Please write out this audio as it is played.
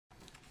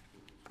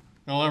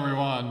Hello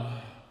everyone,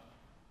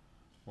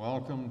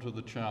 welcome to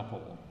the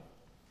chapel,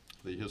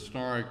 the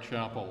historic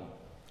chapel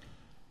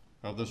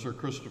of the Sir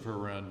Christopher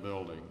Wren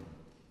building.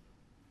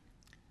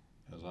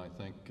 As I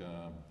think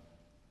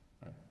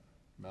I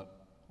met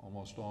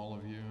almost all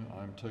of you,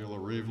 I'm Taylor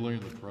Reveley,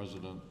 the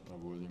president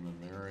of William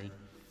and Mary,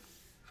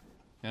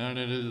 and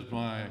it is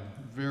my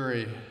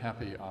very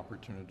happy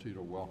opportunity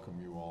to welcome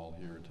you all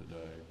here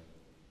today.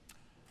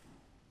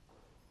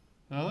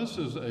 Now this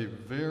is a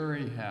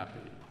very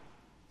happy,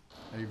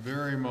 a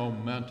very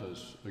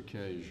momentous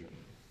occasion.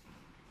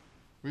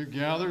 We've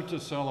gathered to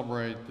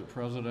celebrate the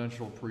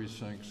Presidential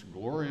Precinct's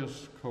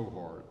glorious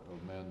cohort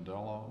of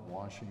Mandela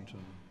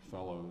Washington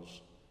Fellows,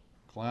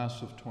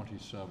 class of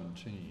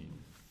 2017.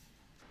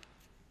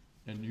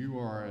 And you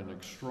are an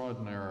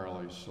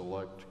extraordinarily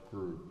select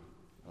group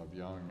of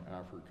young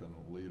African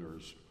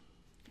leaders.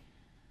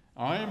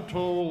 I am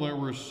told there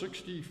were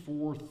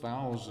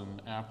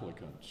 64,000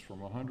 applicants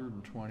from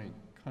 120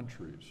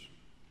 countries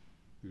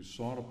who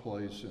sought a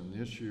place in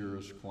this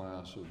year's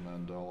class of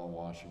Mandela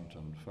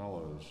Washington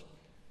Fellows.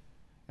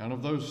 And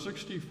of those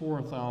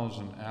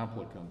 64,000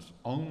 applicants,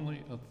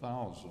 only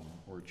 1,000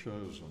 were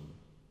chosen.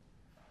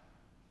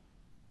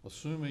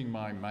 Assuming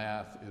my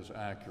math is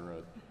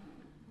accurate,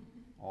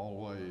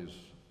 always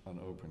an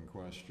open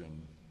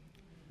question,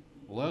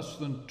 less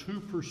than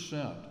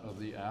 2% of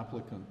the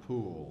applicant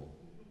pool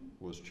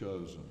was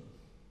chosen.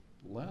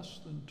 Less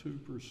than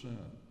 2%.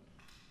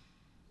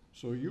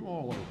 So you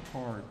all are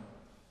part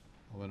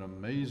of an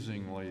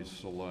amazingly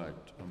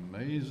select,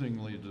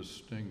 amazingly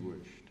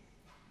distinguished,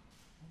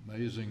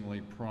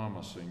 amazingly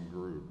promising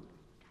group.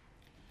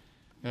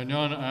 And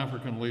young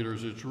African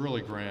leaders, it's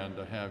really grand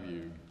to have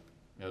you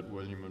at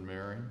William and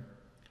Mary.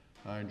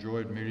 I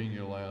enjoyed meeting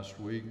you last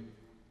week,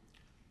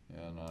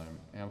 and I'm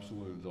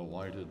absolutely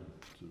delighted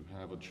to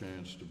have a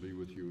chance to be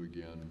with you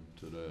again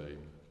today.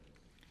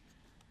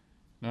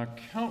 Now,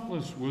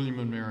 countless William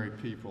and Mary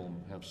people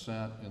have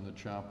sat in the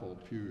chapel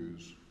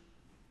pews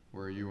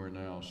where you are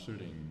now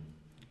sitting.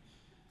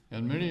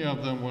 And many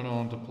of them went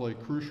on to play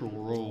crucial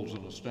roles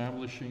in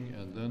establishing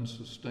and then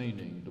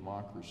sustaining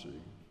democracy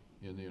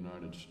in the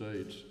United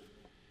States,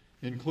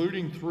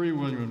 including 3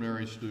 William and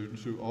Mary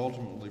students who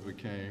ultimately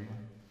became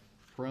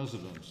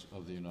presidents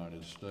of the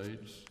United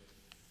States.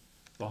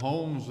 The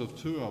homes of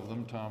 2 of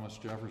them, Thomas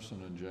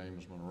Jefferson and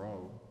James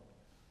Monroe,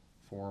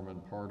 form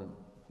important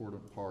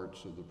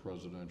parts of the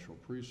Presidential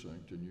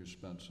Precinct, and you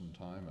spent some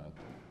time at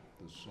them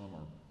this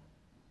summer.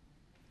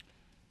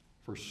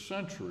 For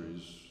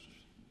centuries,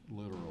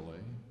 literally,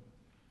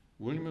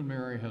 William and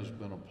Mary has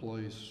been a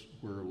place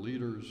where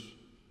leaders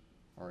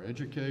are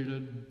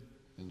educated,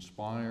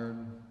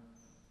 inspired,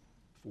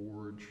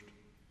 forged,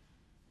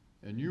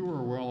 and you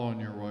are well on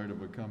your way to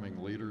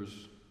becoming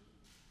leaders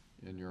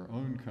in your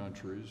own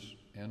countries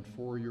and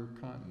for your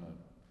continent.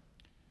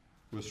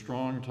 With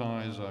strong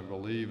ties, I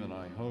believe and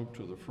I hope,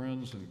 to the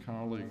friends and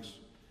colleagues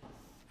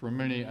from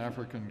many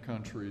African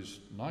countries,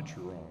 not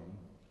your own,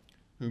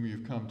 whom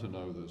you've come to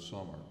know this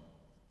summer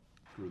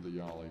through the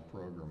YALI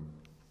program.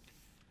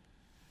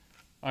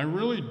 I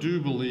really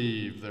do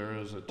believe there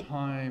is a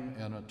time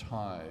and a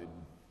tide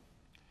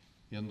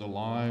in the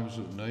lives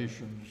of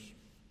nations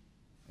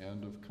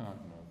and of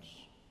continents.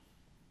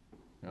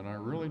 And I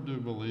really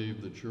do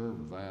believe that your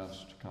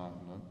vast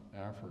continent,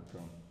 Africa,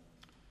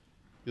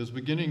 is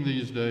beginning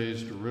these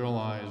days to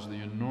realize the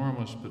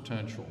enormous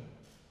potential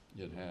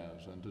it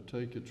has and to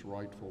take its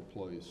rightful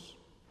place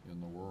in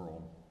the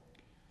world.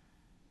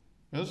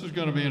 This is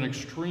going to be an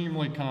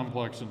extremely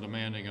complex and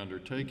demanding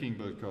undertaking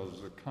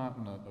because the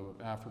continent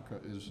of Africa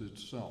is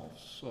itself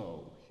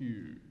so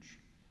huge.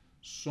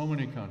 So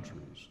many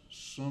countries,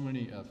 so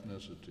many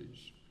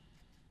ethnicities.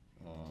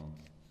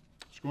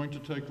 It's going to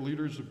take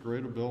leaders of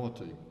great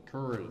ability,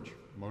 courage,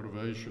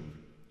 motivation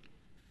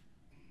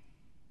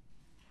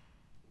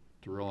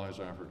to realize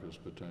Africa's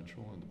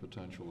potential and the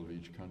potential of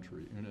each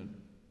country in it.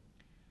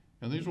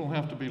 And these will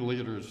have to be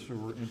leaders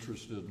who are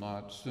interested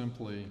not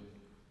simply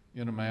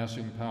in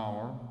amassing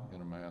power,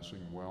 in amassing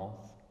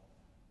wealth,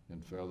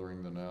 in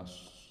feathering the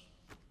nests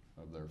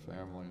of their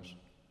families,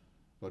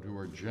 but who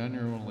are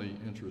genuinely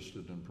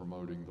interested in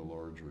promoting the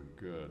larger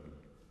good.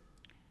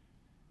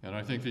 And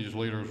I think these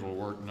leaders will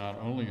work not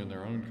only in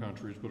their own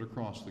countries, but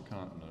across the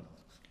continent.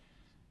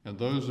 And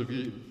those of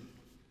you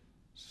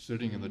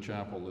sitting in the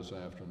chapel this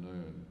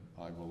afternoon,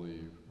 I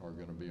believe, are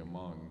going to be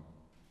among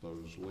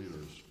those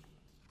leaders.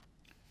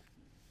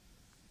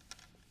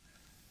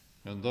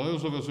 And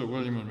those of us at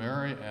William and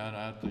Mary and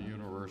at the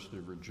University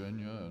of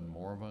Virginia and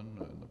Mormon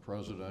and the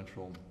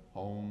presidential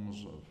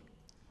homes of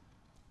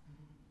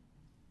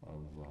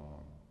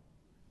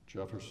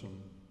Jefferson,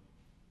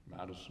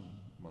 Madison,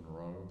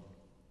 Monroe,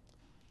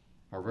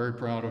 are very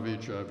proud of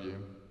each of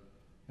you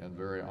and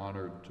very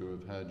honored to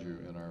have had you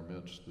in our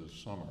midst this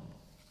summer.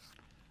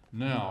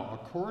 Now,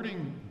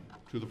 according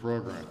to the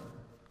program,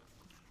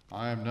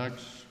 I am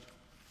next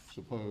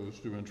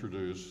supposed to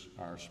introduce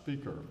our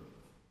speaker.